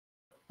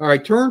All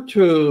right, turn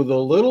to the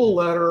little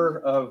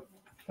letter of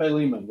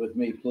Philemon with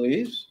me,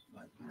 please.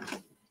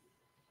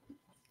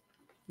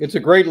 It's a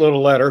great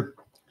little letter.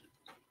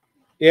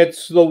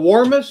 It's the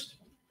warmest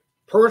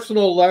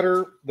personal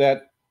letter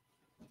that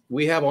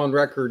we have on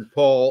record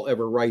Paul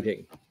ever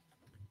writing.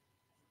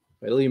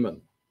 Philemon.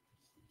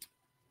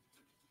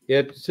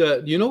 It's,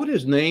 do you know what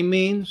his name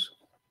means?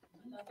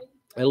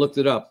 I looked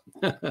it up.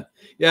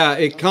 Yeah,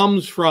 it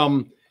comes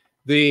from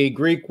the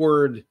Greek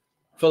word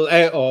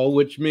phileo,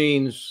 which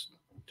means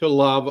to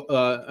love,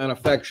 an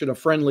affection, a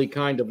friendly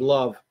kind of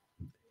love.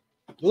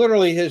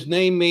 Literally, his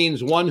name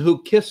means one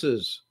who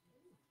kisses.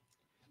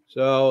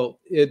 So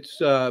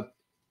it's, I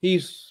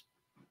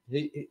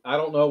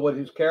don't know what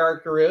his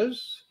character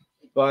is,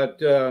 but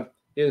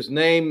his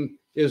name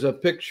is a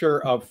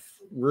picture of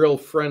real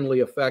friendly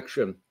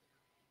affection.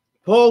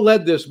 Paul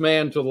led this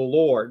man to the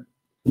Lord.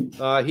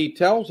 He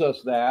tells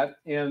us that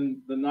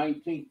in the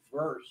 19th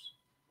verse.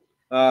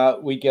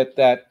 We get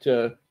that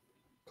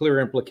clear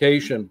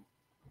implication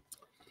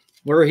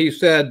where he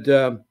said,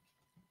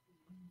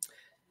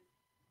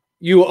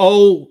 you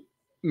owe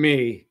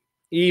me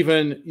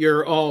even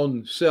your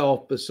own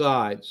self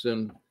besides.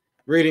 And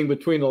reading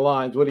between the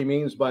lines, what he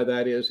means by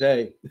that is,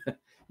 hey,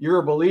 you're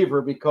a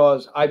believer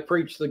because I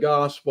preached the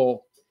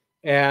gospel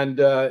and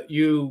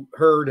you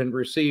heard and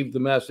received the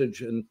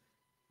message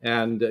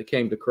and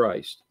came to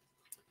Christ.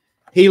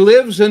 He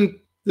lives in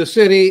the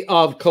city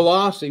of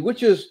Colossae,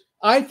 which is,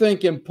 I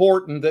think,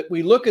 important that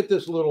we look at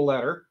this little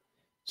letter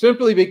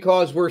simply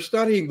because we're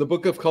studying the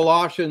book of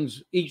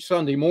Colossians each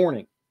Sunday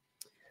morning.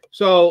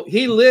 So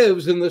he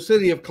lives in the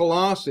city of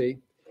Colossae,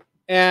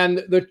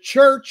 and the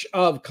church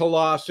of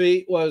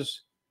Colossae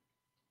was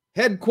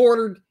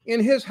headquartered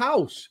in his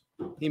house.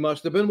 He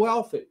must have been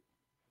wealthy.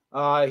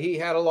 He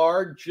had a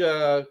large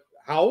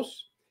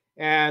house,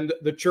 and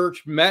the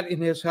church met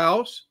in his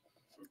house.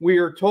 We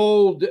are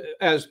told,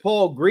 as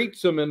Paul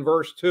greets him in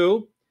verse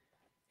 2,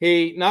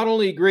 he not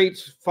only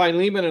greets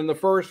Philemon in the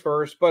first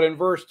verse, but in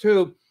verse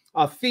 2,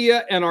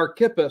 Aphia and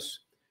Archippus,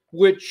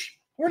 which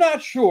we're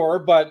not sure,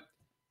 but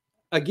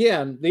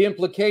again, the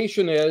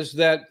implication is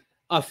that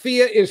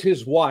Aphia is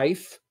his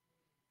wife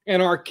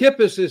and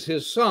Archippus is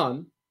his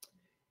son.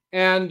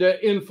 And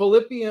in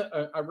Colossians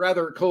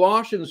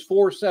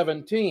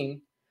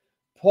 4:17,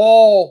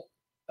 Paul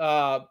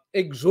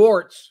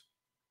exhorts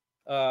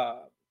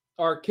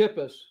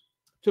Archippus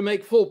to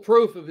make full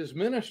proof of his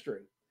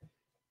ministry.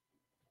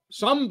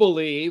 Some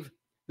believe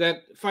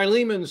that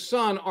Philemon's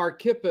son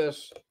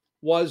Archippus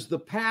was the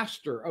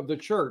pastor of the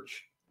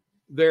church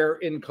there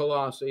in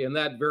Colossae, and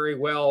that very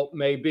well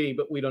may be,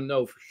 but we don't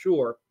know for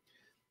sure.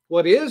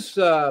 What is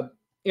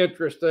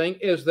interesting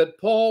is that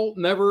Paul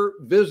never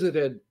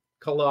visited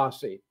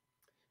Colossae,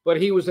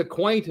 but he was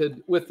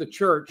acquainted with the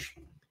church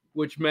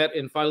which met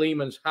in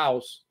Philemon's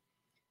house.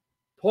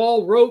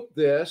 Paul wrote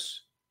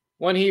this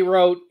when he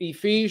wrote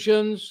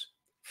Ephesians,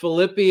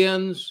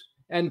 Philippians,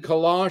 and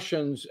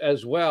Colossians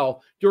as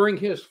well, during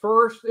his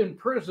first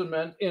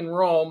imprisonment in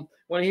Rome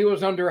when he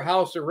was under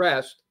house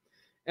arrest.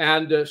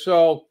 And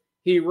so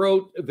he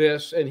wrote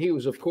this, and he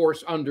was, of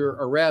course, under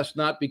arrest,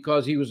 not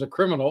because he was a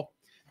criminal,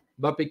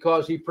 but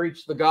because he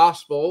preached the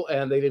gospel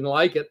and they didn't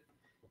like it.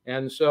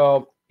 And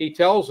so he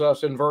tells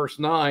us in verse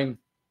 9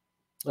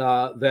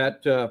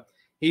 that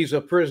he's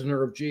a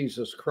prisoner of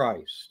Jesus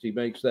Christ. He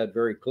makes that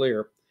very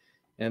clear.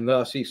 And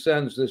thus he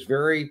sends this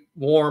very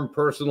warm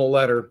personal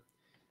letter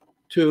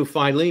to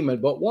Philemon.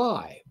 But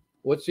why?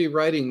 What's he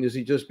writing? Is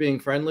he just being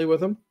friendly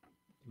with him?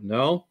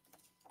 No.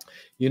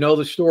 You know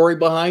the story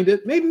behind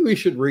it? Maybe we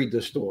should read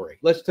the story.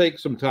 Let's take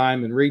some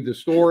time and read the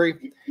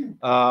story.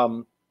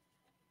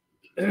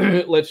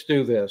 Let's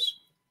do this.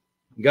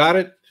 Got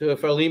it,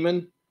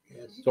 Philemon?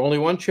 Yes. It's only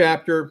one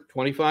chapter,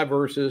 25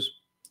 verses.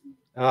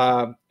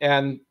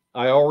 And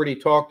I already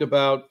talked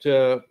about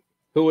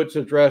who it's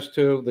addressed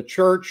to. The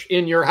church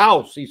in your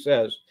house, he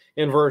says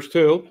in verse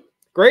 2.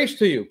 Grace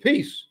to you,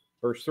 peace.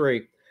 Verse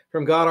 3.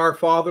 From God our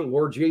Father,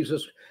 Lord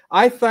Jesus,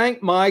 I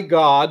thank my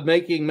God,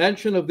 making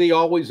mention of thee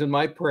always in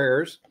my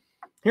prayers,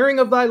 hearing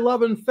of thy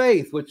love and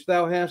faith, which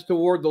thou hast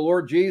toward the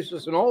Lord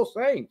Jesus and all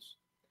saints,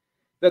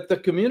 that the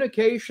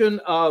communication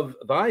of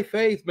thy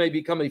faith may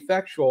become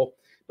effectual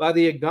by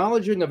the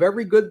acknowledging of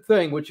every good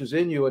thing which is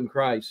in you in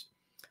Christ.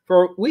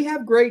 For we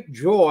have great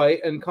joy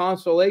and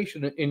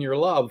consolation in your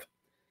love,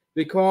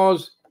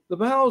 because the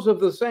bowels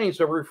of the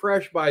saints are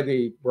refreshed by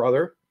thee,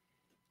 brother.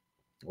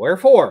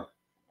 Wherefore,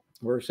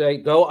 verse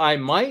 8, though I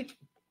might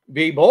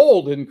be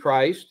bold in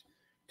Christ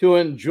to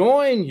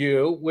enjoin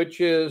you,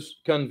 which is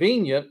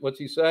convenient. What's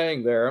he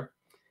saying there?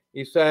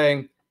 He's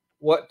saying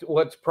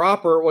what's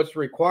proper, what's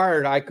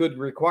required, I could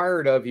require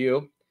it of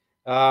you.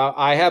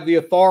 I have the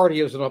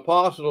authority as an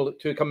apostle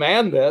to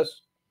command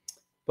this,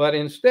 but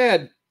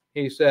instead,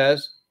 he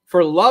says,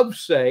 for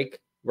love's sake,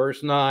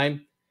 verse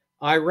 9,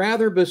 I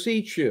rather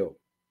beseech you,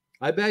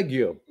 I beg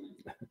you,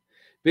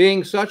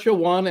 being such a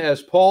one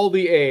as Paul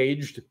the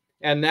aged,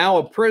 and now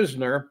a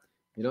prisoner,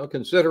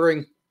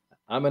 considering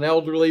I'm an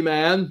elderly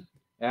man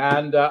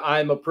and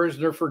I'm a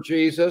prisoner for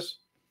Jesus,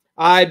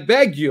 I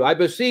beg you, I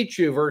beseech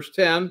you, verse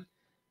 10,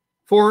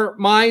 for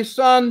my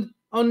son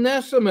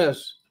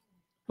Onesimus,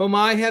 whom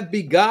I have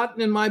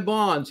begotten in my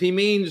bonds. He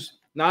means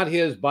not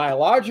his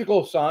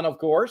biological son, of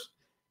course,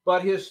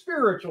 but his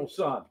spiritual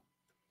son,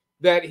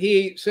 that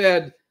he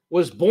said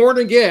was born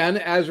again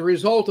as a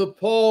result of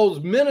Paul's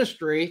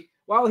ministry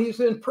while he's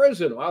in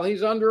prison, while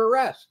he's under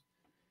arrest.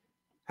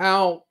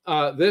 How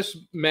this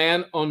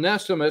man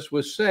Onesimus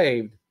was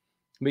saved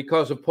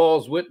because of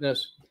Paul's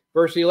witness.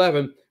 Verse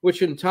 11,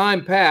 which in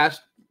time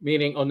past,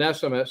 meaning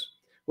Onesimus,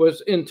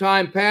 was in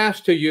time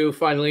past to you,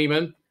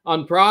 Philemon,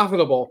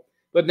 unprofitable.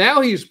 But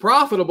now he's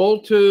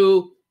profitable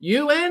to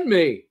you and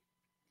me.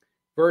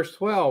 Verse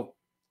 12,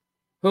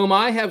 whom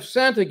I have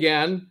sent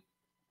again,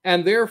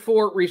 and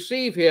therefore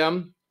receive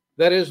him,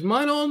 that is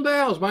mine own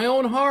bowels, my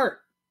own heart,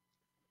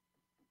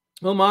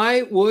 whom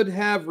I would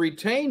have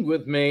retained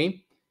with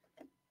me,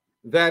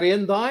 that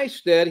in thy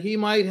stead he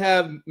might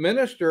have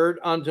ministered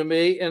unto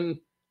me in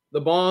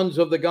the bonds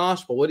of the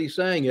gospel. What he's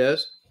saying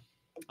is,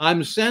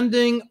 I'm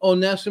sending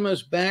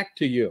Onesimus back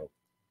to you.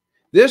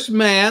 This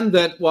man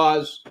that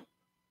was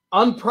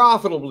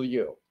unprofitable to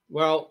you.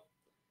 Well,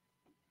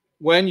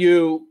 when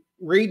you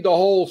read the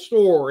whole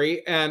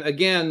story and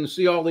again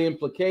see all the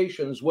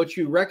implications, what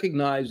you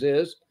recognize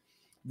is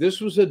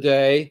this was a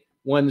day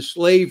when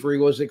slavery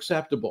was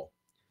acceptable.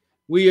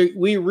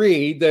 We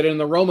read that in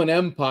the Roman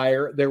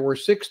Empire, there were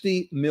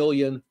 60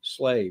 million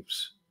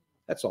slaves.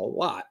 That's a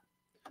lot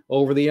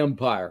over the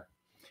empire.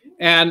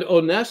 And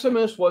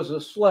Onesimus was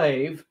a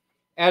slave,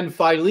 and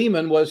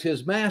Philemon was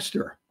his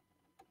master.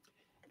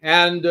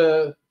 And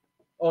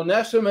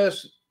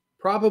Onesimus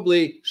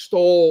probably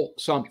stole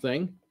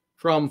something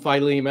from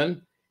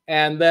Philemon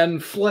and then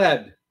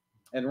fled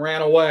and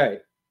ran away.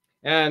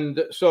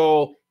 And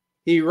so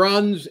he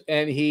runs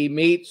and he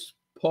meets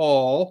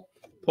Paul.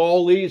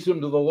 Paul leads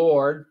him to the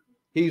Lord.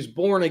 He's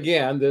born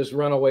again, this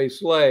runaway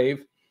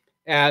slave.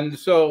 And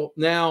so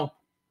now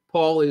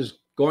Paul is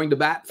going to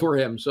bat for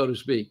him, so to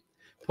speak.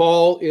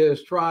 Paul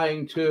is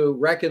trying to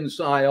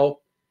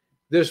reconcile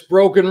this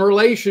broken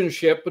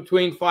relationship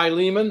between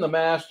Philemon, the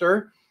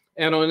master,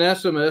 and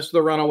Onesimus,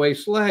 the runaway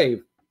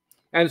slave.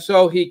 And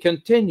so he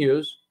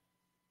continues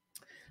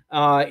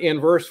in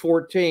verse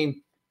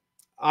 14,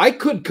 I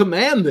could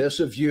command this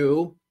of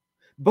you,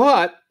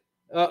 but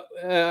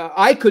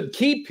I could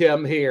keep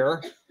him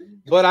here,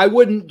 but I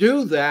wouldn't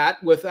do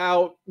that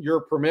without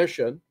your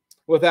permission.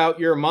 Without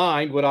your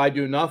mind would I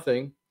do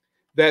nothing,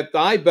 that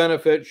thy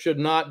benefit should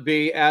not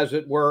be, as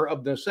it were,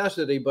 of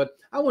necessity. But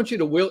I want you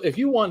to will, if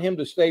you want him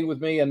to stay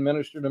with me and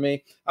minister to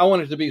me, I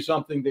want it to be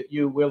something that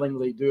you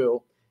willingly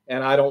do,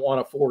 and I don't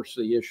want to force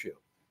the issue.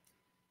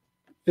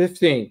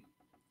 15,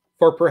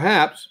 for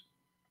perhaps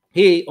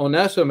he,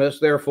 Onesimus,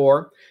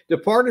 therefore,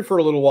 departed for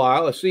a little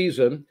while, a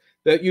season,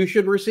 that you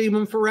should receive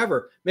him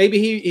forever.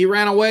 Maybe he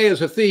ran away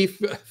as a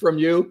thief from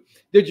you,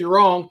 did you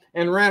wrong,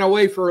 and ran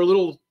away for a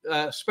little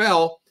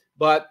spell.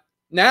 But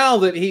now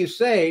that he's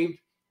saved,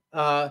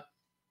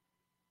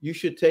 you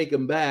should take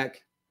him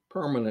back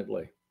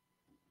permanently.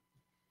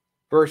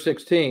 Verse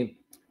 16,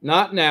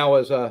 not now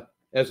as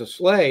a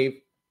slave,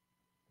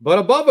 but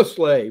above a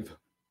slave,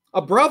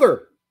 a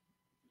brother,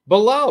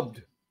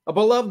 beloved, a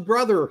beloved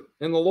brother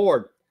in the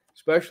Lord,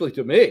 especially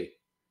to me,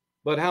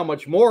 but how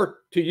much more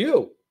to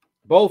you,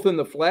 both in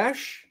the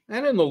flesh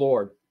and in the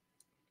Lord.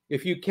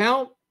 If you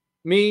count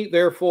me,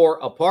 therefore,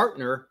 a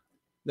partner,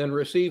 then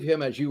receive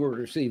him as you will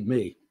receive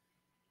me.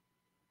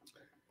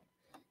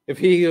 If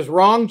he has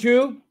wronged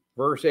you,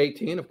 verse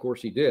 18, of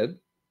course he did,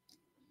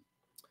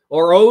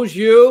 or owes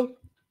you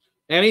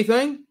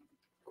anything,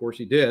 of course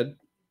he did,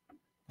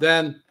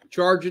 then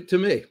charge it to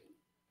me.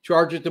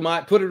 Charge it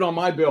to put it on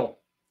my bill.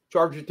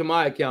 Charge it to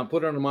my account.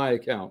 Put it on my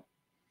account.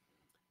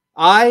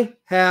 I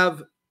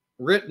have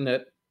written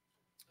it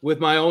with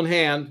my own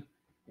hand,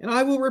 and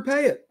I will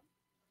repay it.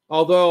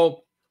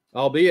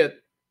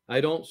 Albeit,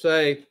 I don't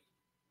say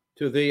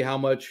to thee how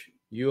much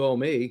you owe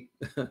me,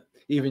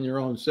 even your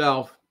own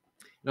self.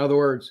 In other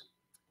words,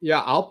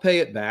 yeah, I'll pay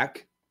it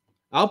back.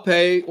 I'll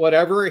pay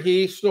whatever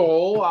he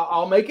stole.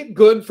 I'll make it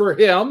good for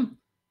him,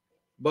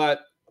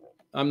 but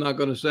I'm not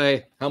going to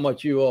say how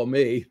much you owe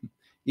me,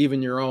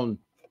 even your own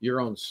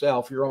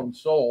self, your own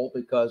soul,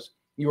 because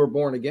you were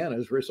born again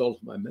as a result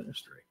of my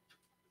ministry.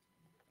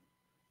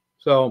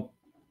 So,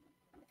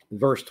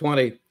 verse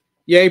 20,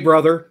 yea,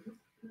 brother,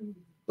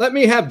 let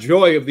me have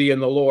joy of thee in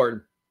the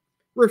Lord.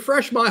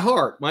 Refresh my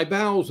heart, my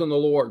bowels in the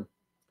Lord.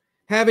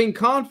 Having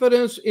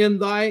confidence in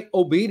thy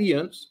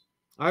obedience,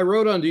 I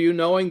wrote unto you,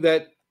 knowing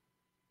that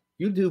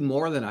you do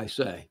more than I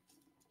say.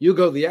 You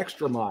go the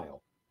extra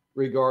mile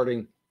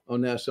regarding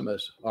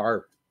Onesimus,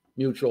 our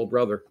mutual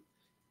brother.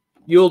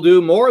 You'll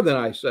do more than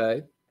I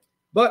say,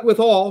 but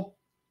withal,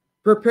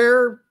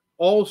 prepare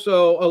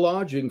also a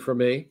lodging for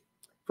me,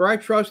 for I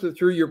trust that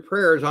through your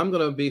prayers I'm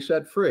going to be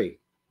set free.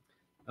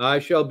 I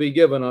shall be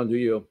given unto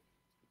you.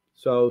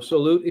 So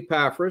salute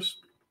Epaphras,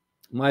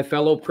 my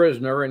fellow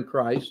prisoner in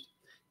Christ.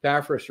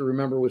 Epaphras,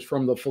 remember, was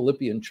from the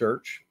Philippian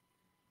church.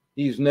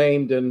 He's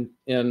named in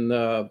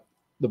the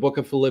book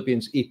of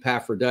Philippians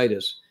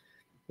Epaphroditus.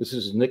 This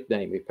is his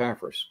nickname,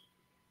 Epaphras,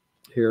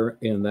 here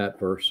in that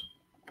verse.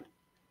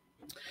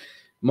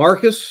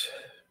 Marcus,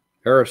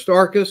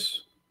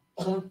 Aristarchus,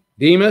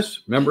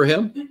 Demas, remember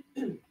him?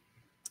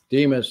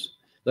 Demas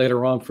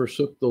later on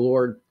forsook the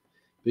Lord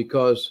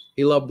because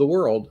he loved the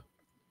world.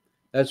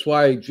 That's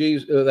why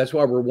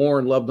we're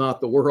warned, love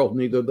not the world,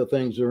 neither the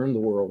things that are in the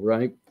world,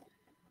 right?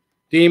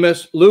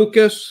 Demas,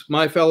 Lucas,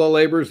 my fellow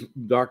laborers,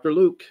 Dr.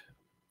 Luke,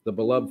 the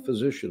beloved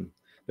physician.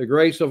 The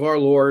grace of our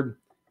Lord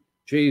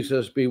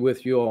Jesus be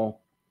with you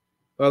all.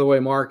 By the way,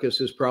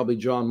 Marcus is probably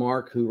John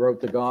Mark, who wrote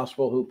the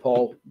gospel, who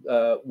Paul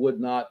would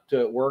not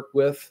work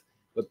with,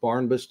 but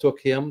Barnabas took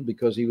him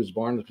because he was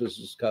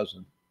Barnabas'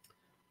 cousin.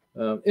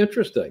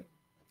 Interesting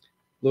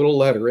little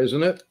letter,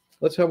 isn't it?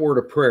 Let's have a word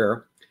of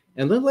prayer.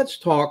 And then let's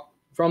talk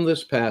from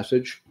this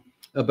passage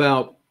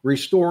about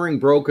restoring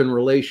broken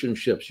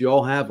relationships. You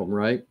all have them,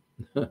 right?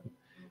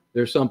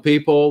 There's some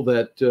people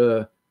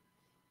that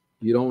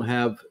you don't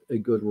have a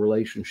good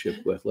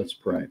relationship with. Let's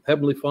pray.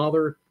 Heavenly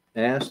Father,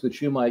 I ask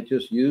that you might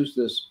just use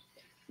this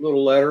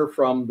little letter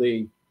from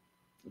the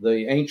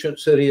ancient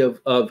city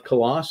of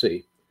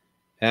Colossae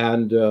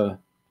and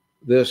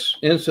this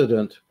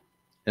incident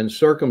and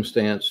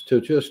circumstance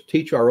to just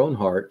teach our own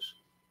hearts.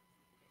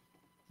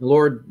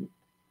 Lord,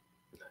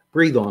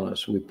 breathe on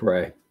us, we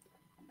pray,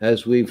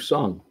 as we've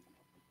sung.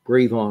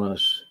 Breathe on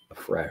us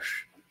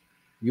afresh.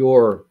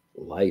 Your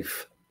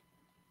life.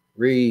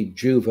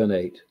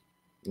 Rejuvenate,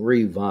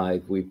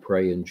 revive, we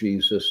pray in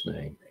Jesus'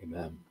 name.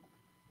 Amen.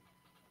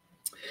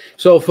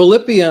 So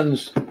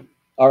Philippians,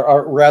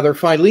 or rather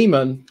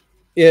Philemon,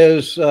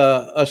 is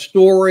a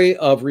story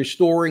of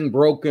restoring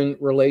broken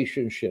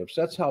relationships.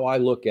 That's how I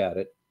look at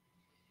it.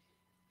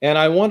 And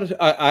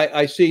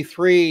I see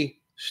three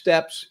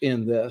steps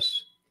in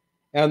this.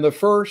 And the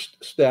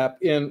first step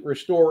in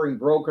restoring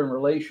broken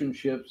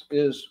relationships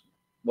is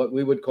what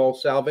we would call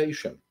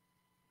salvation.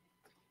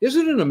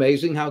 Isn't it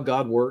amazing how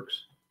God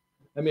works?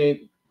 I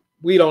mean,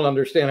 we don't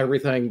understand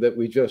everything that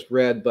we just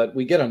read, but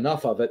we get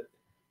enough of it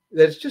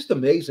that it's just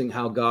amazing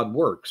how God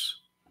works.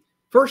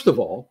 First of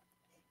all,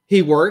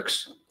 he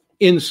works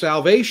in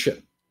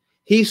salvation.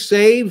 He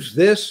saves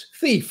this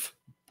thief.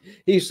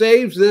 He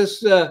saves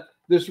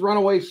this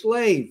runaway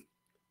slave.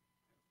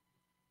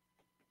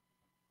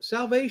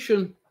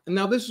 Salvation, and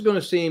now this is going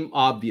to seem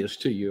obvious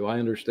to you, I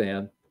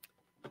understand.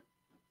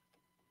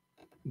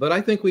 But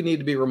I think we need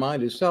to be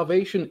reminded,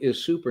 salvation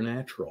is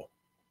supernatural.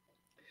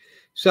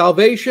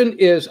 Salvation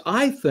is,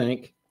 I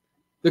think,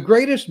 the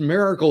greatest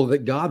miracle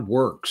that God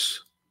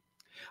works.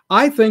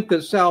 I think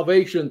that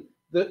salvation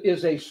that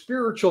is a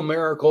spiritual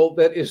miracle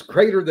that is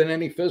greater than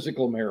any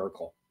physical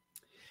miracle.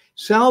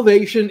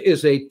 Salvation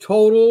is a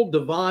total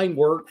divine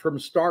work from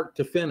start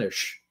to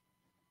finish.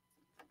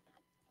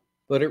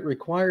 But it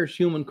requires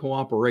human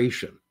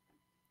cooperation.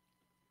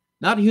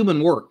 Not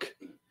human work,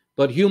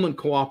 but human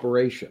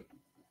cooperation.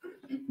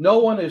 No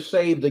one is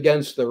saved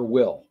against their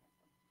will.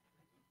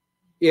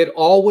 It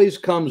always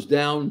comes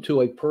down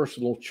to a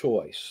personal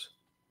choice.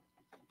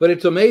 But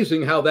it's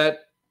amazing how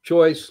that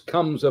choice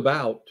comes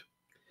about.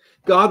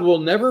 God will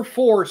never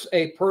force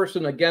a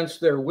person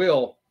against their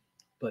will,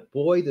 but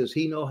boy, does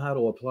he know how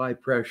to apply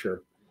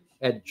pressure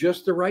at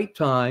just the right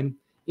time,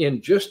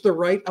 in just the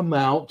right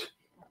amount,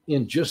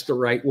 in just the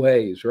right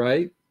ways,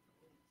 right?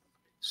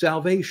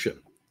 Salvation.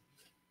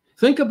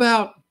 Think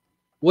about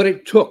what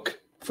it took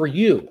for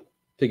you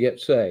to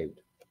get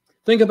saved.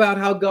 Think about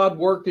how God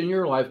worked in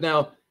your life.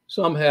 Now,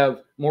 some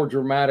have more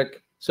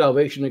dramatic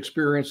salvation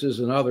experiences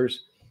than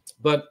others,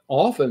 but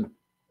often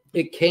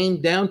it came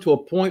down to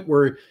a point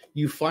where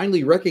you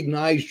finally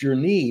recognized your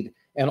need.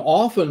 And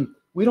often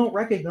we don't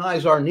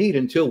recognize our need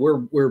until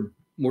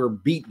we're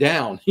beat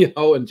down,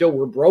 until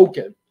we're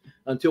broken,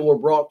 until we're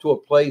brought to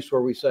a place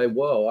where we say,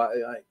 whoa,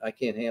 I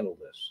can't handle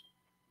this.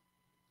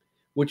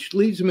 Which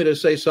leads me to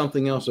say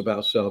something else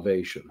about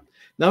salvation.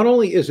 Not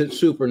only is it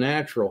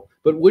supernatural,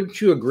 but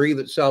wouldn't you agree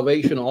that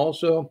salvation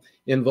also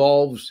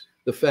involves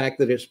the fact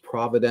that it's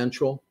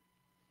providential?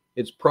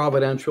 It's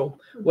providential.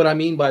 What I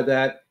mean by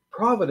that,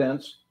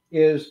 providence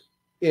is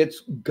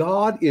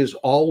God is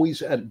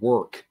always at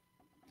work.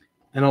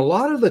 And a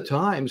lot of the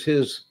times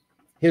his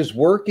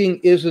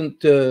working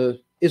isn't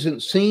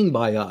seen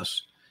by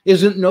us,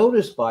 isn't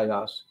noticed by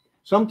us.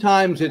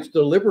 Sometimes it's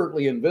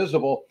deliberately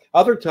invisible.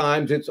 Other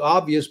times it's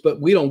obvious,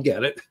 but we don't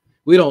get it.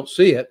 We don't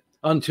see it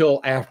until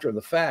after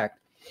the fact.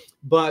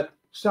 But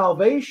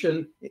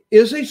salvation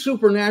is a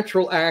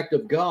supernatural act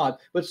of God,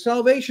 but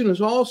salvation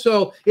is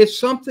also, it's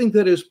something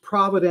that is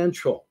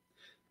providential.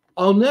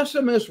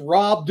 Onesimus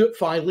robbed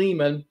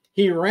Philemon.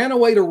 He ran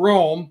away to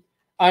Rome.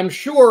 I'm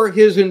sure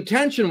his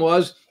intention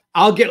was,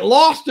 I'll get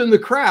lost in the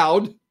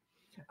crowd.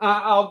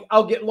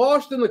 I'll get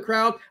lost in the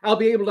crowd. I'll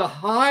be able to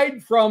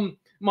hide from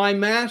my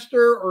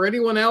master or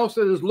anyone else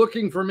that is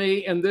looking for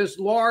me in this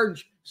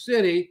large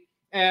city,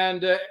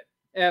 and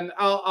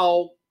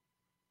I'll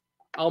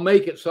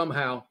make it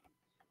somehow.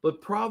 But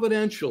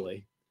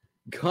providentially,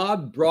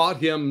 God brought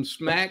him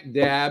smack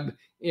dab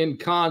in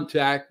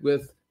contact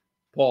with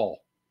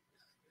Paul,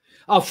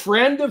 a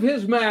friend of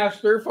his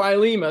master,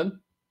 Philemon,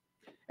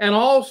 and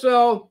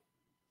also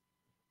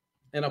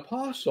an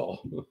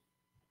apostle.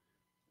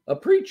 a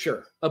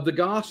preacher of the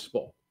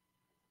gospel.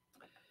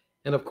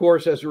 And of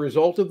course, as a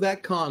result of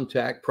that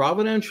contact,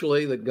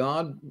 providentially, that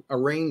God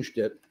arranged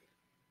it,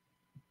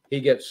 he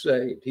gets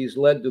saved. He's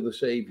led to the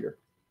Savior.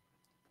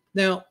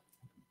 Now,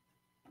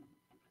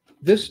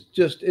 this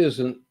just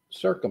isn't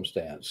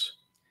circumstance,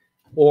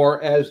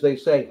 or as they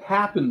say,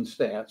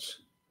 happenstance.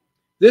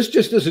 This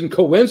just isn't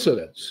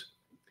coincidence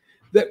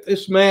that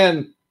this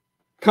man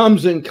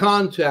comes in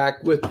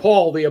contact with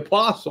Paul the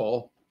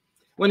apostle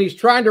when he's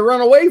trying to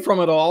run away from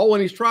it all, when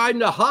he's trying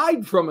to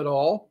hide from it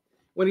all,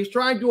 when he's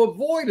trying to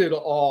avoid it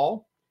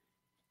all.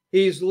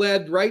 He's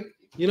led right.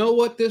 You know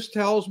what this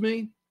tells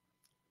me?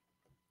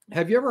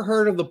 Have you ever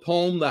heard of the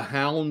poem, The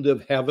Hound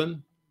of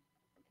Heaven?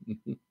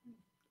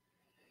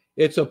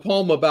 It's a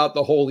poem about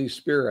the Holy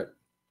Spirit.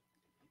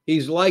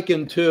 He's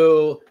likened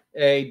to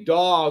a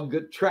dog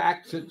that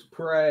tracks its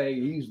prey.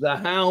 He's the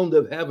hound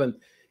of heaven.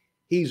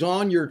 He's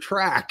on your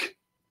track.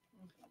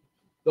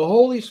 The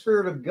Holy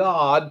Spirit of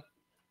God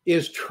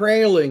is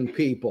trailing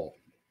people.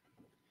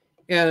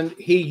 And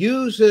he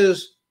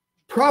uses,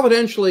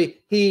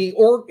 providentially,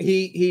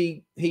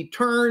 he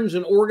turns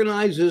and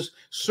organizes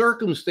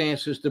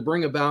circumstances to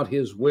bring about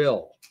his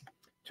will,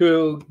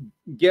 to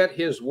get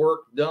his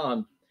work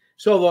done.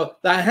 So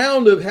the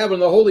hound of heaven,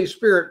 the Holy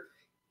Spirit,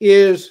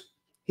 is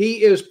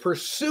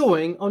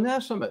pursuing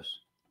Onesimus.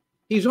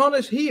 He's on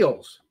his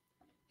heels.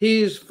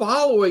 He's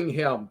following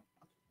him.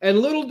 And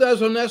little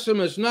does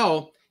Onesimus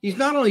know, he's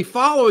not only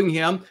following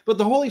him, but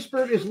the Holy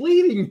Spirit is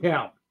leading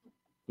him.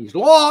 He's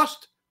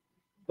lost,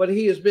 but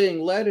he is being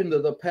led into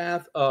the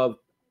path of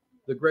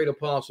the great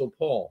apostle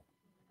Paul.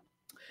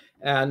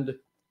 And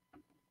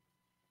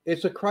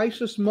it's a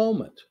crisis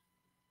moment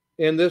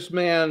in this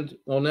man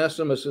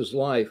Onesimus's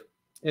life.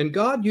 And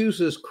God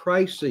uses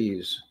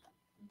crises.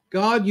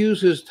 God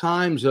uses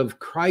times of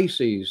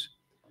crises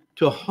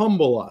to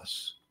humble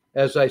us,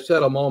 as I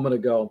said a moment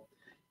ago,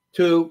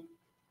 to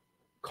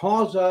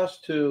cause us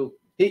to,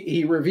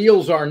 he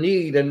reveals our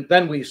need, and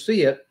then we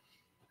see it.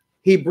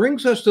 He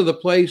brings us to the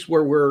place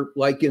where we're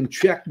like in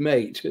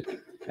checkmate,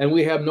 and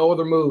we have no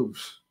other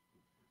moves.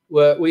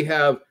 We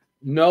have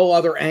no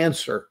other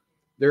answer.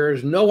 There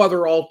is no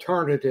other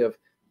alternative.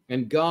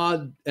 And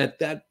God, at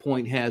that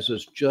point, has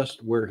us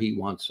just where he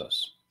wants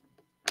us.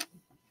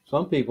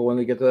 Some people, when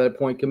they get to that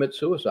point, commit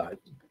suicide.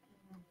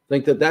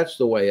 Think that that's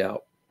the way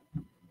out.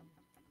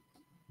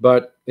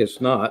 But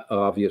it's not,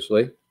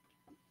 obviously.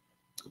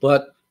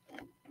 But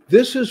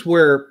this is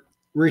where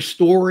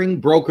restoring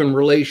broken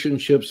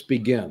relationships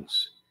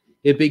begins.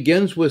 It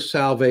begins with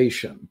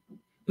salvation.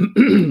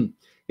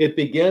 It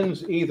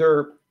begins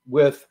either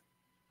with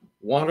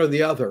one or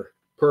the other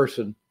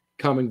person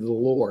coming to the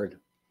Lord.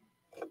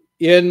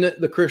 In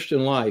the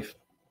Christian life,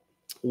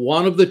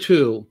 one of the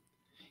two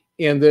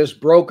in this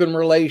broken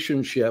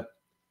relationship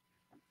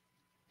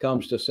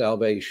comes to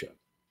salvation,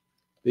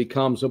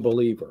 becomes a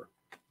believer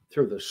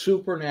through the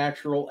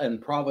supernatural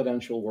and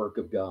providential work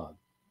of God.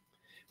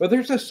 But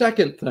there's a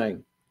second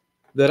thing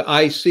that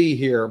I see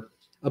here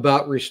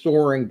about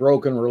restoring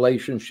broken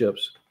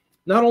relationships.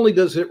 Not only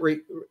does it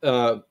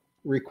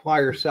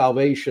require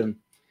salvation,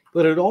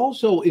 but it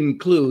also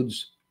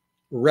includes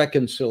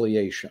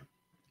reconciliation.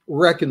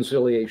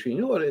 Reconciliation.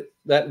 You know what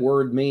that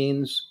word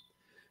means?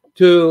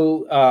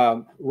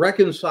 To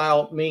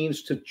reconcile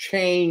means to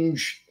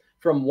change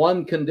from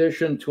one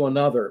condition to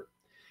another.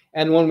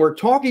 And when we're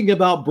talking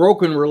about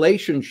broken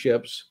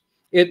relationships,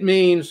 it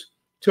means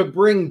to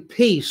bring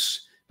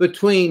peace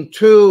between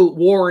two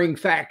warring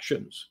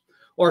factions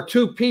or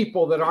two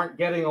people that aren't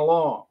getting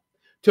along.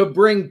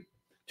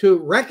 To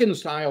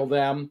reconcile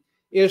them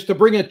is to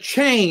bring a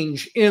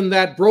change in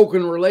that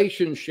broken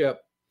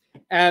relationship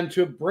and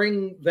to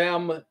bring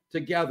them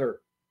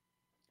together.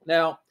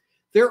 Now,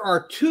 there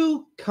are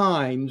two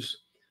kinds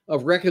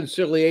of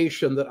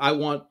reconciliation that I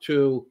want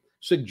to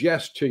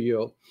suggest to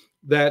you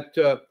that,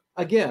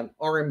 again,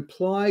 are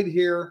implied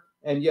here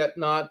and yet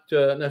not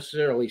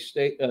necessarily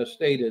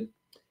stated.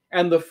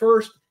 And the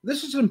first,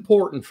 this is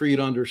important for you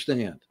to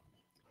understand.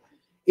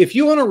 If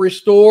you want to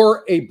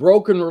restore a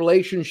broken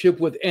relationship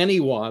with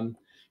anyone,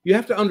 you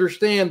have to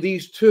understand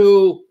these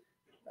two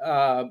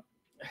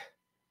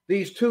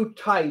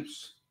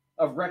types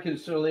of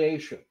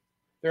reconciliation.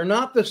 They're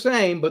not the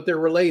same, but they're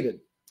related.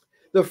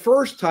 The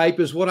first type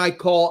is what I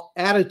call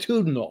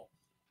attitudinal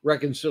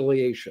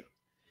reconciliation.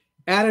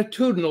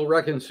 Attitudinal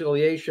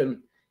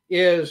reconciliation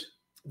is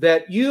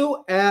that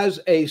you as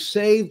a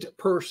saved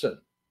person,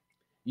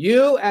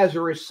 you as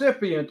a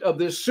recipient of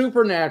this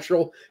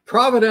supernatural,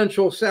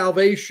 providential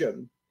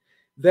salvation,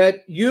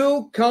 that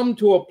you come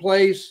to a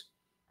place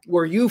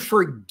where you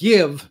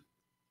forgive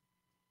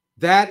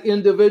that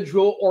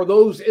individual or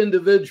those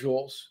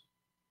individuals,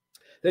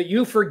 that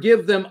you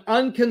forgive them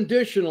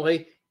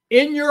unconditionally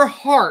in your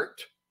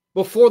heart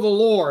before the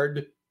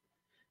Lord,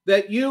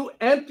 that you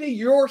empty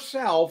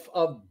yourself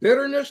of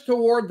bitterness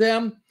toward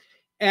them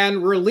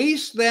and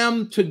release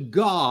them to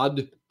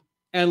God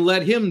and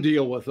let him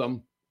deal with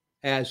them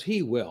as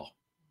he will.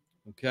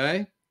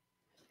 Okay?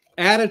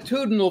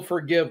 Attitudinal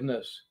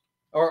forgiveness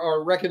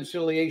or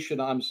reconciliation,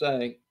 I'm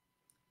saying.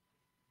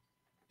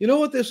 You know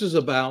what this is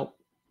about?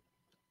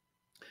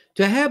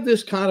 To have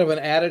this kind of an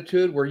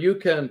attitude where you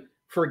can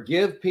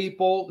forgive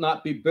people,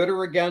 not be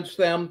bitter against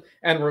them,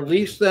 and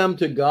release them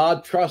to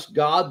God, trust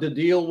God to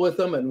deal with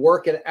them and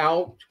work it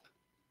out.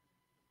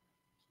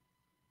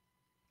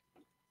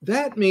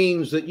 That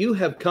means that you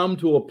have come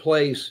to a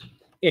place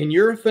in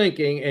your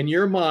thinking and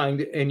your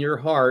mind and your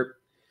heart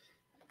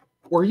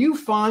where you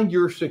find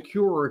your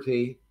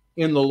security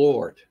in the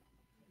Lord,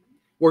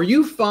 where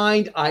you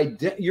find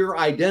your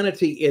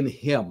identity in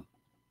Him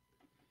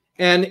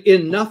and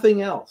in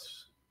nothing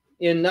else,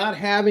 in not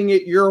having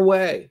it your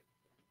way,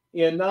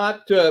 in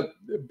not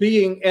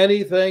being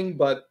anything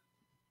but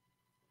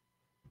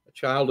a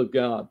child of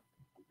God.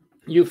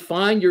 You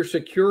find your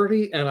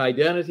security and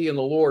identity in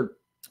the Lord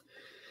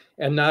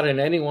and not in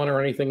anyone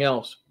or anything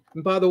else.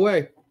 And by the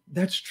way,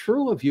 that's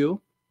true of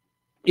you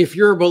if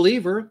you're a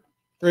believer.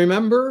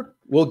 Remember,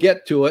 we'll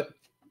get to it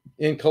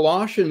in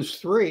Colossians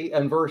 3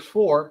 and verse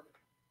 4,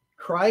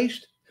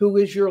 Christ, who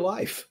is your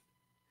life.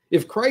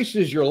 If Christ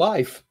is your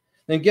life,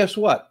 then guess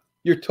what?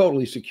 You're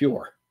totally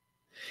secure.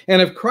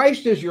 And if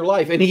Christ is your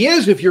life, and He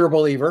is if you're a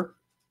believer,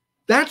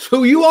 that's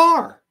who you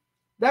are.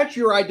 That's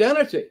your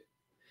identity.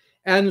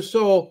 And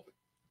so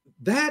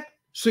that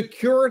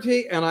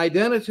security and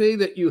identity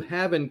that you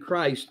have in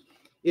Christ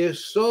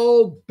is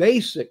so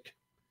basic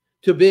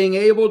to being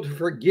able to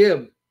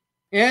forgive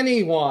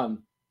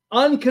anyone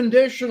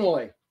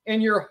unconditionally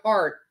in your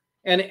heart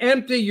and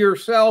empty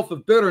yourself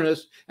of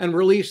bitterness and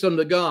release them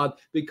to God,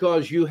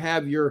 because you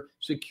have your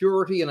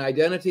security and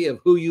identity of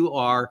who you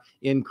are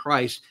in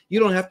Christ. You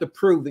don't have to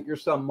prove that you're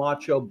some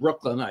macho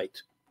Brooklynite.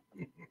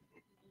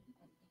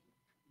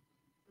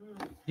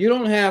 You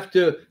don't have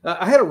to.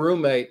 I had a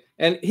roommate,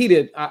 and he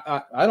did.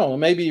 I don't know,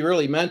 maybe he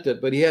really meant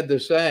it, but he had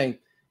this saying,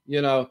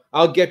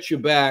 I'll get you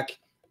back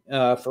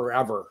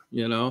forever.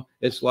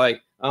 It's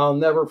like, I'll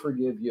never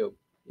forgive you.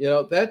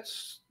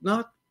 That's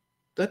not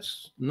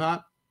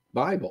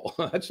Bible.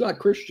 That's not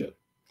Christian.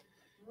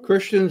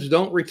 Christians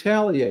don't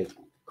retaliate.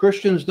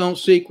 Christians don't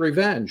seek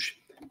revenge.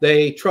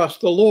 They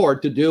trust the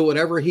Lord to do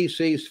whatever He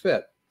sees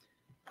fit.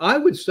 I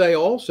would say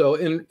also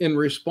in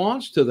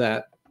response to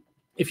that,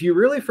 if you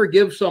really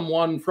forgive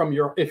someone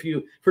if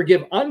you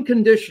forgive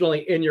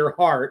unconditionally in your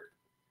heart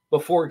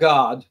before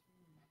God,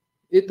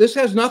 this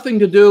has nothing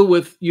to do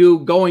with you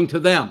going to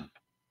them.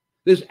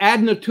 This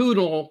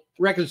attitudinal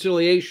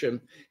reconciliation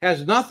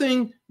has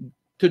nothing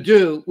to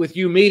do with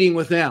you meeting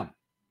with them.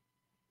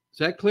 Is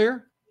that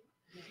clear?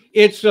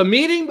 It's a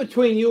meeting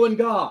between you and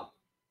God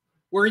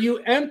where you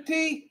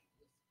empty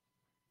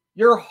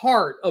your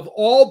heart of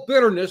all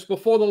bitterness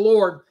before the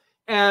Lord,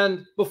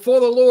 and before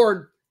the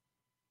Lord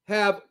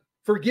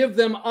forgive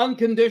them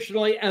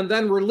unconditionally, and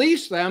then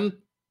release them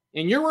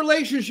in your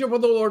relationship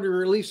with the Lord, to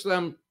release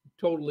them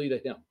totally to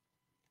Him.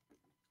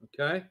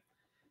 Okay?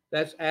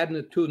 That's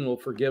attitudinal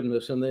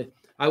forgiveness. And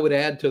I would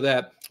add to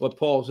that what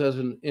Paul says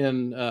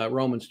in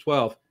Romans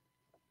 12.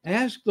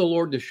 Ask the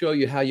Lord to show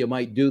you how you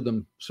might do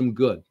them some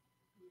good.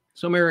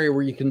 Some area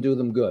where you can do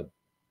them good.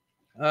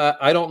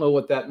 I don't know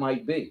what that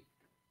might be.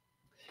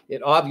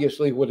 It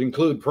obviously would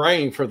include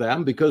praying for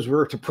them, because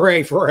we're to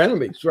pray for our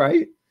enemies,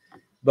 right?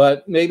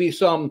 But maybe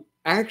some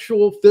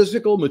actual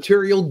physical,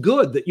 material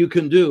good that you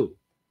can do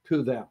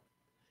to them.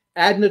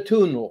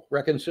 Attitudinal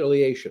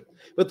reconciliation.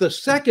 But the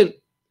second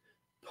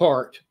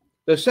part,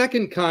 the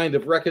second kind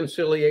of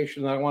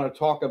reconciliation that I want to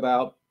talk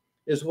about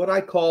is what I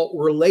call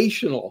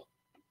relational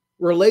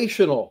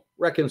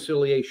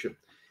reconciliation.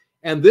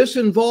 And this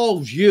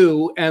involves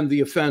you and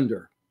the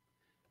offender.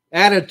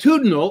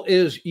 Attitudinal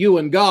is you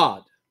and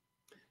God,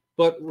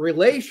 but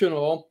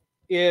relational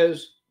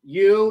is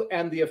you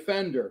and the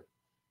offender.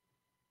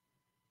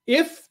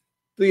 If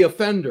the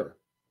offender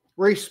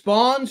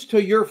responds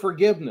to your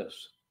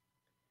forgiveness,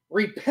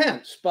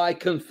 repents by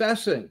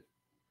confessing,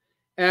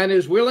 and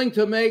is willing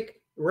to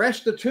make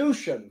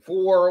restitution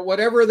for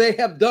whatever they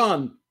have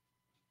done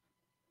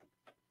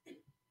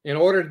in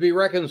order to be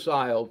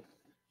reconciled,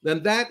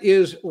 then that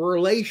is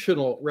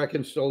relational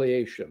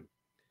reconciliation.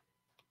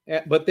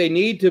 But they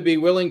need to be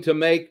willing to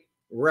make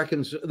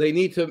they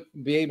need to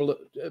be able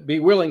to be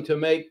willing to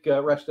make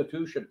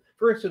restitution.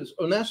 For instance,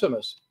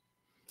 Onesimus,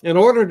 in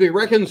order to be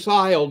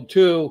reconciled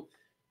to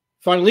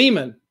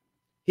Philemon,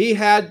 he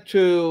had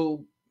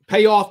to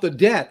pay off the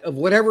debt of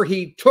whatever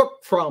he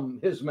took from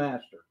his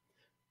master.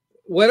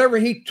 Whatever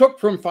he took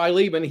from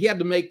Philemon, he had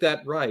to make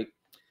that right.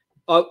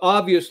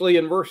 Obviously,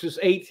 in verses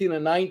 18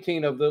 and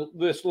 19 of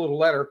this little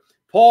letter,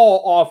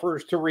 Paul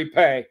offers to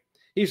repay.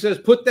 He says,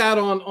 put that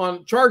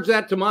charge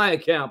that to my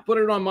account, put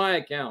it on my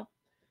account.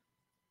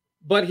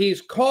 But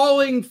he's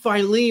calling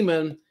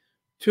Philemon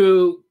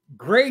to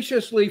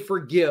graciously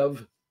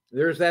forgive.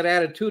 There's that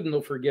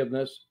attitudinal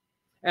forgiveness.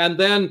 And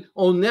then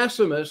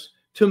Onesimus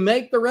to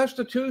make the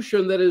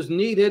restitution that is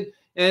needed.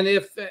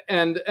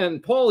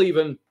 And Paul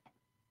even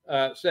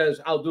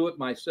says, I'll do it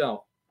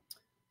myself.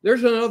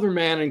 There's another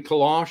man in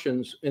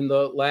Colossians in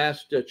the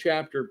last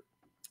chapter.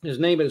 His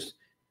name is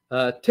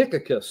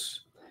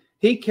Tychicus.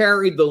 He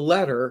carried the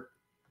letter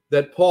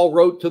that Paul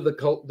wrote to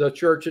the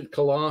church at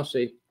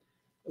Colossae.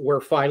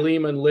 where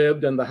Philemon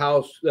lived, and the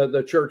house,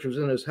 the church was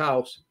in his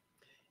house.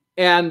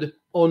 And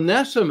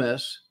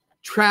Onesimus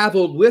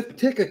traveled with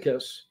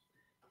Tychicus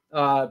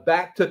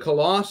back to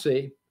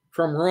Colossae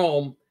from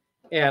Rome.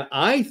 And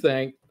I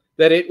think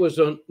that it was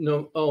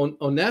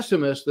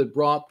Onesimus that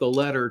brought the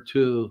letter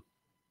to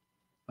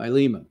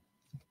Philemon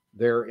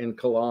there in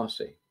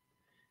Colossae.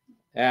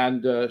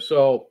 And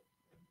so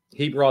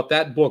he brought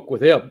that book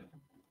with him.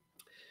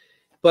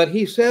 But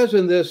he says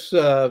in this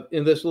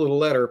little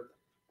letter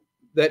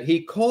that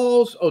he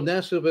calls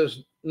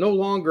Onesimus no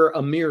longer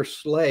a mere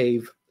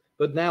slave,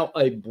 but now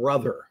a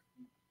brother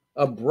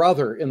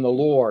in the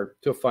Lord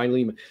to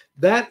Philemon.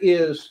 That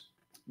is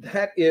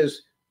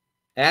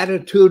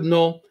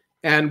attitudinal,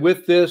 and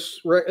with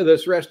this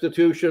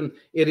restitution,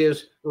 it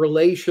is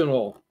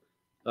relational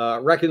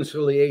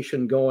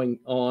reconciliation going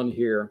on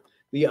here.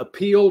 The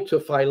appeal to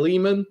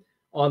Philemon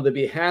on the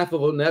behalf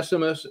of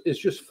Onesimus is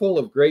just full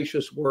of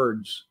gracious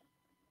words.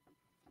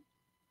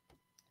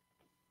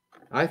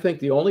 I think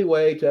the only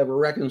way to ever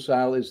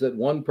reconcile is that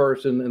one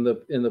person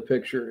in the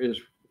picture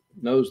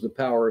knows the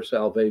power of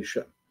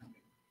salvation.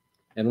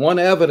 And one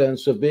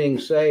evidence of being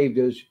saved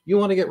is you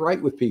want to get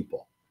right with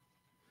people.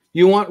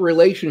 You want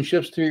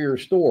relationships to be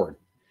restored.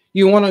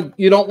 You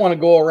don't want to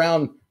go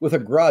around with a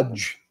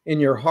grudge in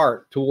your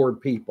heart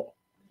toward people.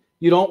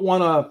 You don't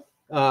want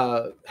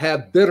to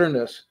have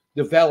bitterness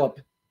develop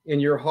in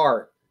your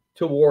heart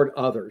toward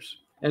others.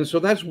 And so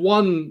that's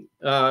one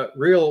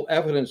real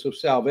evidence of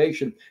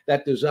salvation,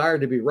 that desire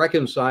to be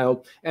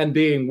reconciled and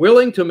being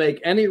willing to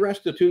make any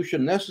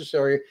restitution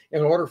necessary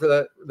in order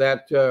for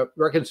that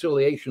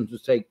reconciliation to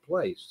take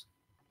place.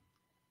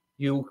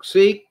 You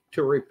seek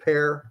to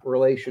repair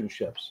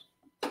relationships.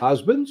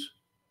 Husbands,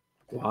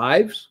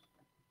 wives,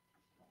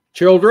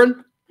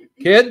 children,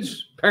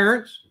 kids,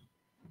 parents.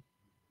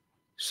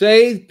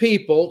 Saved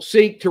people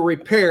seek to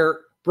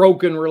repair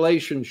broken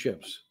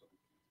relationships.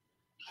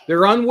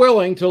 They're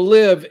unwilling to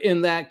live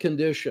in that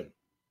condition.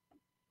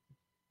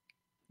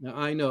 Now,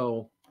 I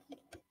know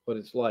what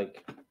it's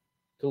like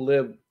to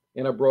live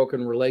in a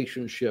broken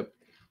relationship,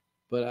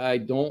 but I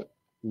don't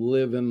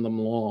live in them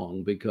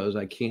long because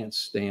I can't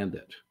stand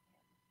it.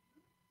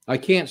 I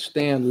can't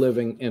stand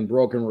living in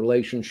broken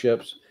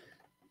relationships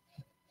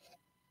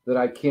that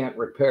I can't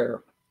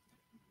repair.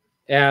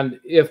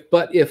 And if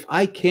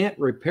I can't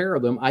repair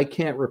them, I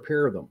can't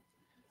repair them.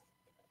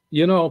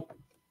 You know,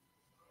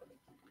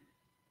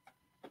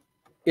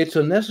 it's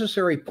a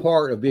necessary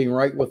part of being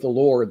right with the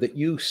Lord that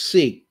you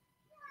seek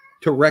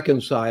to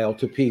reconcile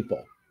to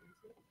people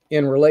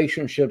in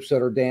relationships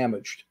that are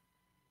damaged.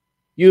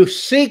 You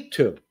seek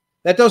to.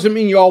 That doesn't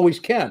mean you always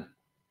can.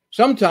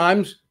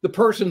 Sometimes the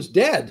person's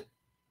dead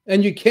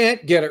and you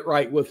can't get it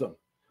right with them.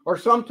 Or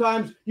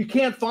sometimes you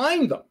can't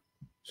find them,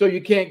 so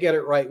you can't get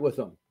it right with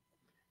them.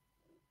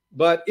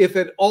 But if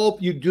at all,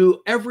 you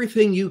do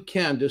everything you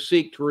can to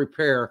seek to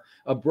repair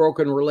a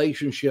broken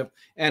relationship,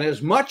 and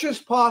as much as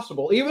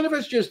possible, even if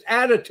it's just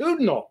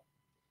attitudinal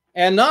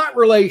and not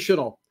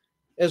relational,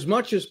 as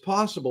much as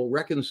possible,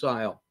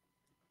 reconcile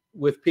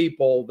with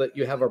people that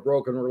you have a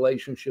broken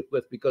relationship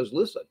with. Because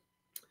listen,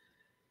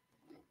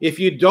 if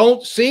you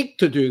don't seek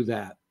to do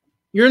that,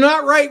 you're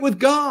not right with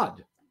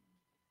God.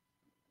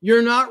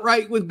 You're not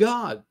right with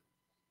God.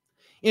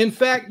 In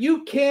fact,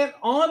 you can't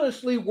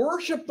honestly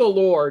worship the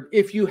Lord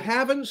if you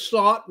haven't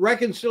sought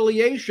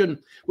reconciliation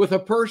with a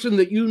person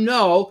that you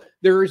know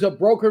there is a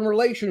broken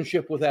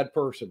relationship with that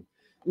person.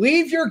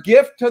 Leave your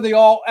gift at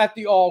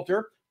the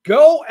altar,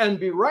 go and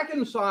be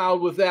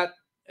reconciled with that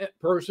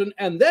person,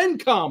 and then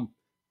come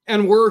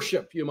and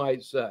worship, you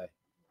might say.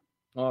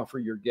 Offer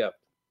your gift.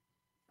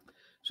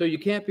 So you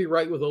can't be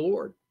right with the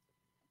Lord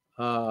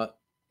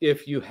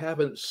if you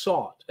haven't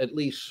at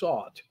least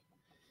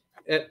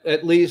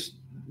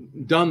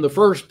done the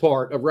first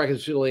part of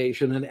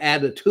reconciliation, and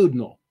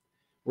attitudinal,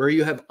 where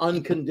you have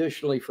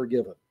unconditionally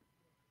forgiven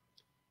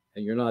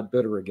and you're not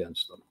bitter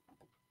against them.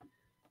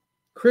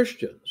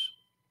 Christians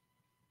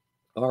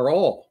are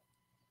all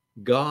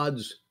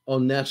God's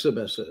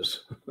Onesimuses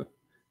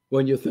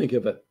when you think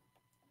of it.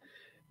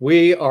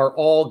 We are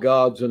all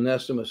God's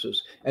Onesimuses,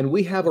 and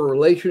we have a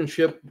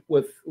relationship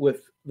with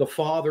the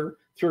Father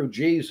through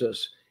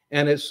Jesus,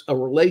 and it's a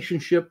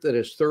relationship that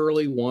is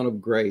thoroughly one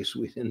of grace.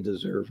 We didn't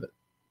deserve it.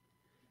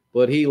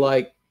 But he,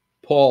 like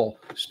Paul,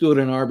 stood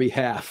in our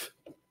behalf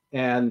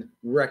and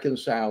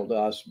reconciled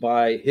us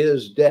by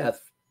his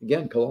death.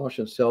 Again,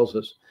 Colossians tells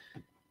us,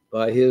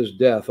 by his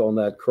death on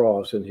that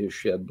cross and his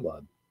shed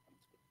blood.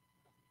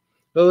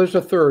 So there's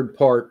a third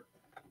part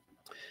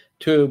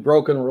to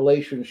broken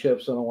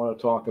relationships that I want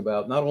to talk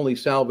about. Not only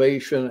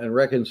salvation and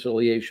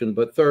reconciliation,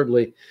 but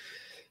thirdly,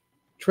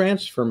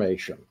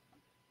 transformation.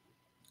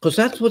 Because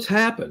that's what's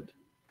happened.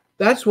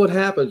 That's what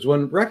happens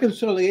when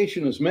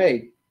reconciliation is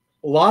made.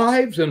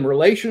 Lives and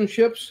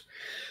relationships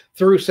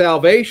through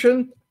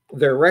salvation,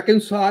 they're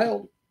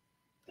reconciled,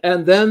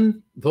 and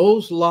then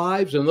those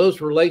lives and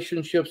those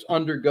relationships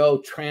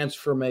undergo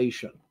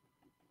transformation,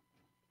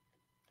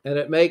 and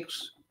it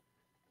makes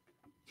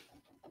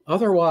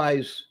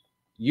otherwise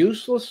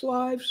useless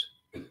lives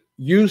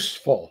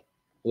useful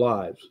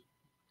lives.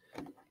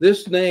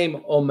 This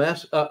name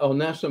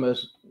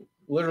Onesimus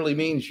literally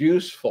means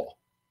useful.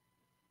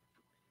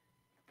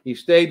 He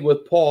stayed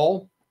with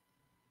Paul.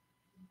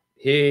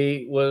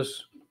 He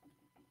was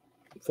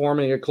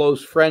forming a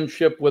close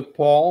friendship with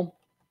Paul.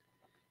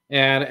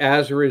 And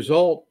as a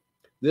result,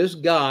 this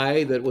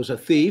guy that was a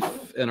thief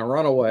and a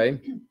runaway,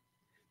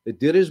 that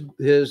did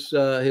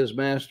his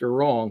master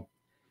wrong,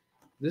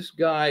 this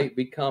guy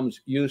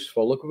becomes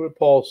useful. Look at what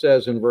Paul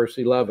says in verse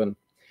 11.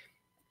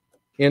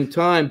 In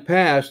time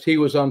past, he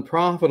was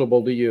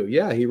unprofitable to you.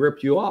 Yeah, he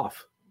ripped you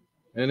off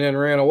and then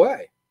ran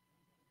away.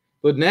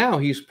 But now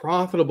he's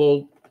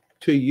profitable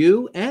to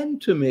you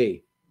and to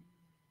me.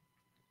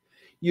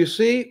 You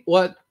see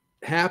what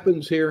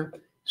happens here?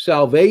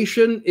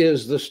 Salvation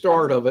is the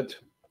start of it,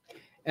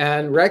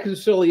 and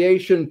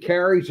reconciliation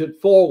carries it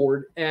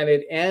forward, and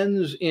it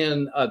ends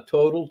in a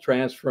total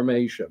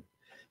transformation.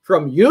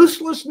 From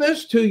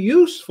uselessness to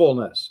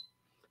usefulness.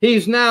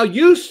 He's now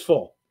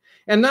useful.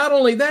 And not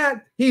only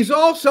that, he's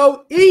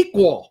also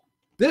equal.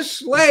 This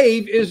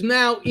slave is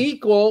now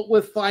equal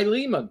with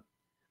Philemon.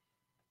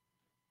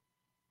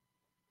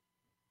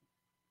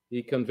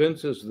 He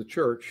convinces the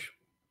church,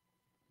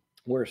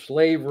 where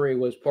slavery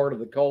was part of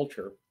the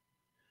culture,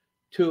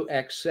 to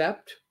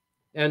accept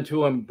and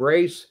to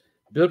embrace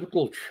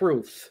biblical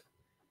truth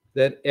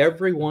that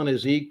everyone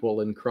is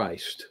equal in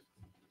Christ.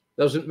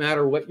 Doesn't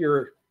matter what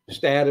your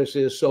status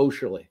is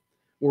socially.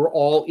 We're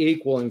all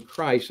equal in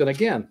Christ. And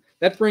again,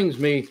 that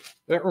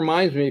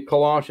reminds me of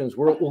Colossians.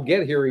 We'll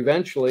get here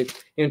eventually.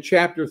 In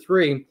chapter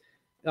 3,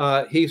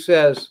 he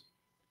says,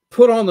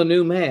 put on the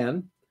new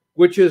man,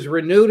 which is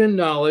renewed in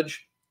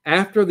knowledge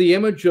after the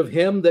image of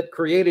him that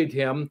created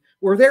him,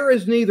 where there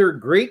is neither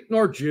Greek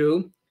nor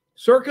Jew,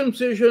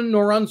 circumcision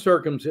nor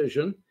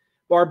uncircumcision,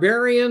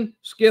 barbarian,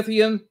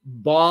 Scythian,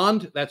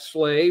 bond, that's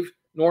slave,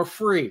 nor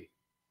free.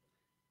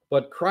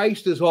 But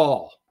Christ is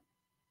all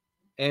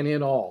and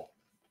in all.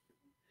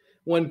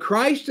 When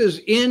Christ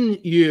is in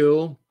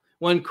you,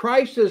 when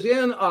Christ is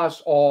in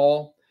us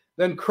all,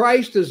 then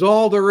Christ is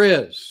all there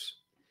is.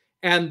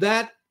 And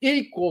that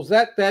equals,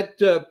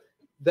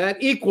 that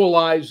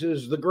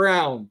equalizes the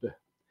ground.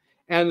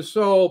 And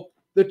so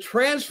the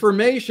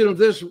transformation of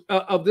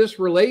this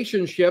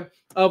relationship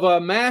of a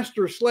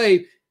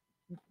master-slave,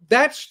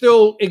 that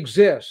still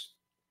exists.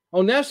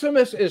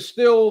 Onesimus is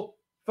still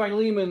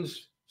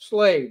Philemon's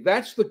slave.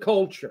 That's the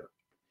culture.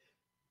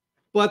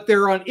 But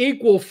they're on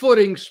equal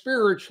footing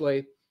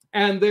spiritually,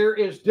 and there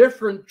is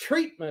different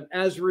treatment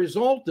as a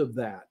result of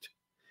that.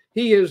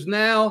 He is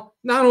now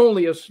not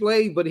only a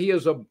slave, but he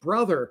is a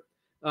brother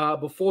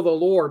before the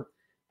Lord.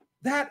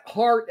 That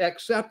heart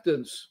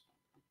acceptance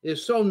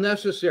is so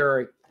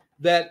necessary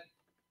that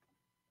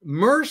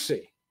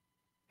mercy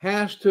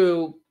has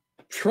to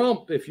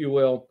trump, if you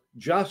will,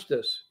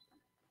 justice.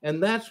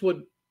 And that's what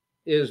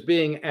is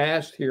being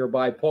asked here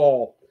by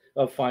Paul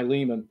of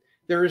Philemon.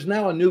 There is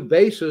now a new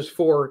basis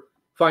for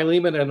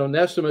Philemon and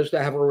Onesimus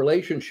to have a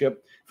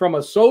relationship, from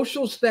a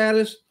social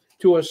status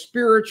to a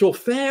spiritual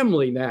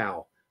family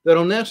now that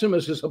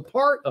Onesimus is a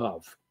part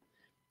of.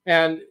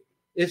 And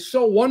it's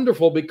so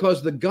wonderful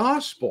because the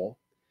gospel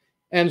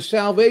and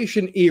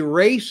salvation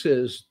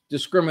erases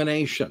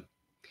discrimination.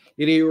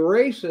 It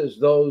erases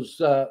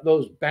those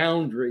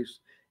boundaries,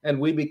 and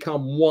we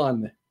become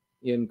one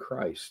in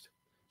Christ.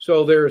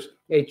 So there's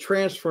a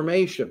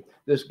transformation.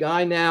 This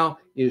guy now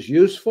is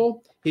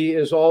useful. He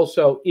is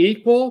also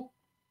equal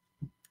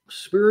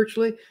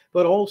spiritually,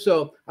 but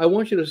also I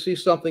want you to see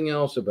something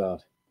else about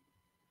it.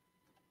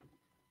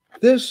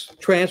 This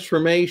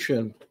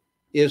transformation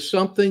is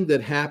something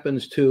that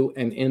happens to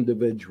an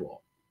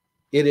individual.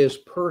 It is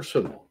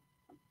personal.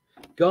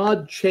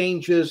 God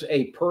changes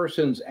a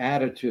person's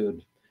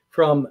attitude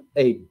from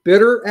a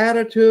bitter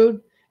attitude,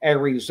 a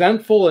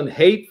resentful and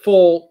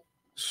hateful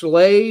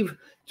slave,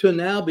 to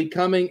now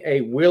becoming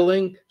a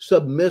willing,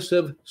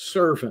 submissive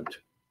servant.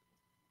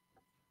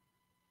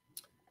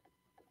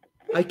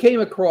 I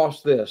came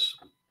across this.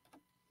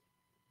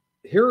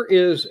 Here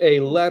is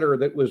a letter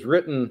that was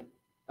written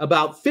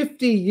about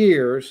 50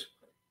 years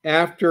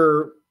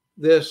after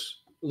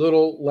this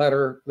little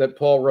letter that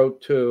Paul wrote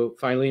to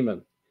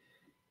Philemon.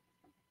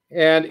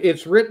 And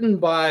it's written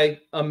by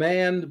a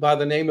man by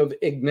the name of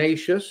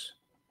Ignatius.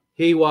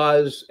 He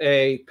was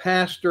a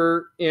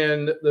pastor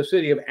in the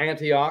city of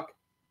Antioch,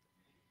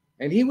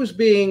 and he was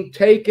being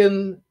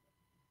taken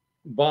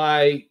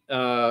by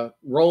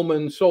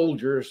Roman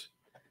soldiers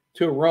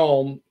to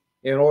Rome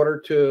in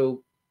order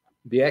to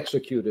be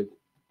executed.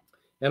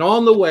 And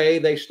on the way,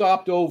 they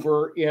stopped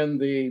over in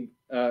the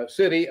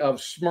city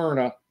of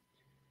Smyrna,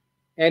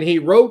 and he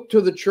wrote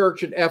to the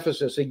church at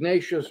Ephesus.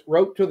 Ignatius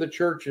wrote to the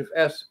church of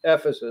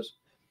Ephesus,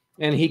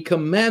 and he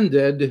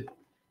commended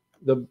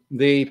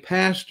the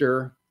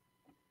pastor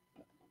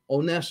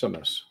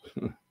Onesimus.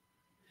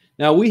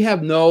 Now, we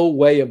have no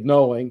way of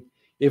knowing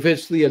if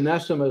it's the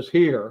Onesimus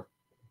here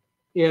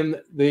in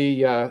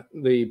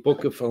the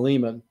book of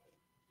Philemon,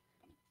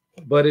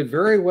 but it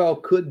very well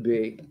could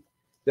be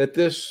that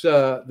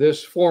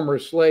this former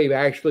slave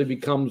actually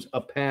becomes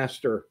a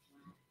pastor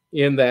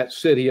in that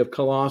city of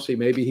Colossae.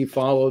 Maybe he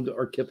followed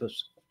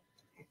Archippus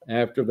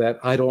after that.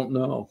 I don't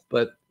know.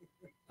 But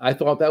I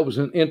thought that was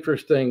an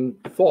interesting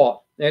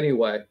thought.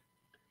 Anyway,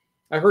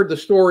 I heard the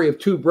story of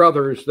two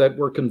brothers that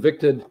were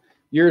convicted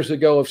years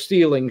ago of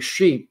stealing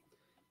sheep.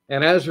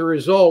 And as a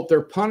result,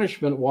 their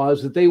punishment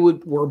was that they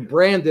were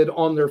branded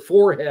on their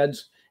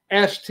foreheads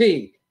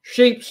ST,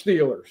 sheep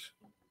stealers,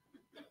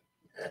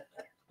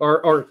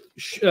 or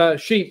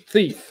sheep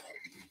thief.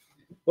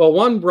 Well,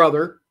 one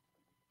brother,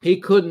 he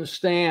couldn't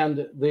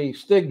stand the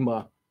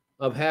stigma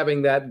of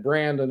having that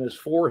brand on his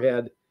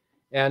forehead,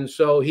 and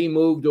so he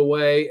moved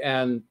away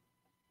and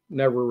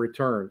never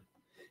returned.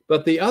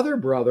 But the other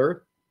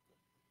brother,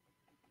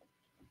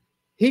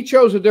 he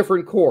chose a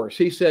different course.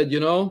 He said, you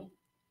know,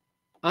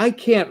 I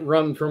can't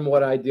run from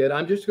what I did.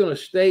 I'm just going to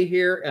stay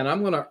here, and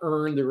I'm going to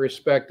earn the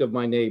respect of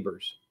my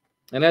neighbors.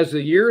 And as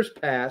the years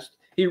passed,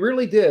 he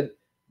really did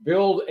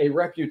build a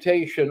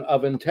reputation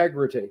of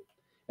integrity.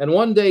 And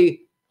one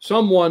day,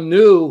 someone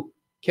new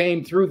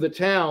came through the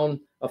town,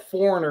 a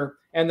foreigner,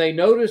 and they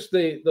noticed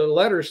the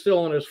letter still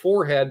on his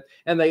forehead,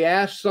 and they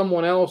asked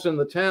someone else in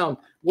the town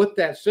what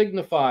that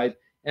signified.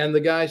 And the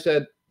guy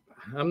said,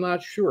 I'm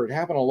not sure. It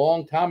happened a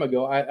long time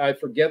ago. I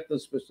forget the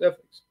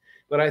specifics.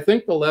 But I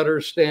think the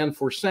letters stand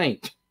for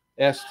Saint,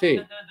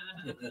 ST.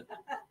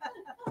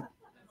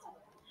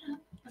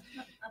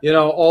 You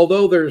know,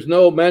 although there's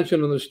no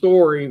mention in the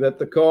story that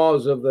the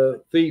cause of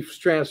the thief's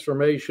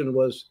transformation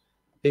was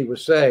he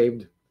was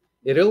saved,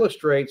 it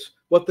illustrates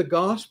what the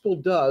gospel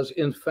does,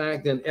 in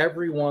fact, in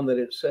everyone that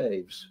it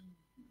saves.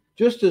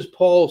 Just as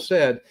Paul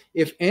said,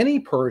 if any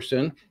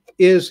person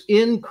is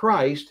in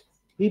Christ,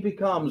 he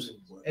becomes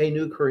a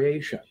new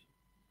creation.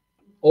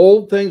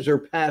 Old things are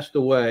passed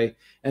away,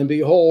 and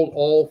behold,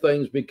 all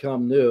things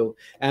become new.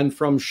 And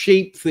from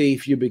sheep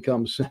thief, you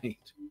become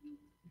saint.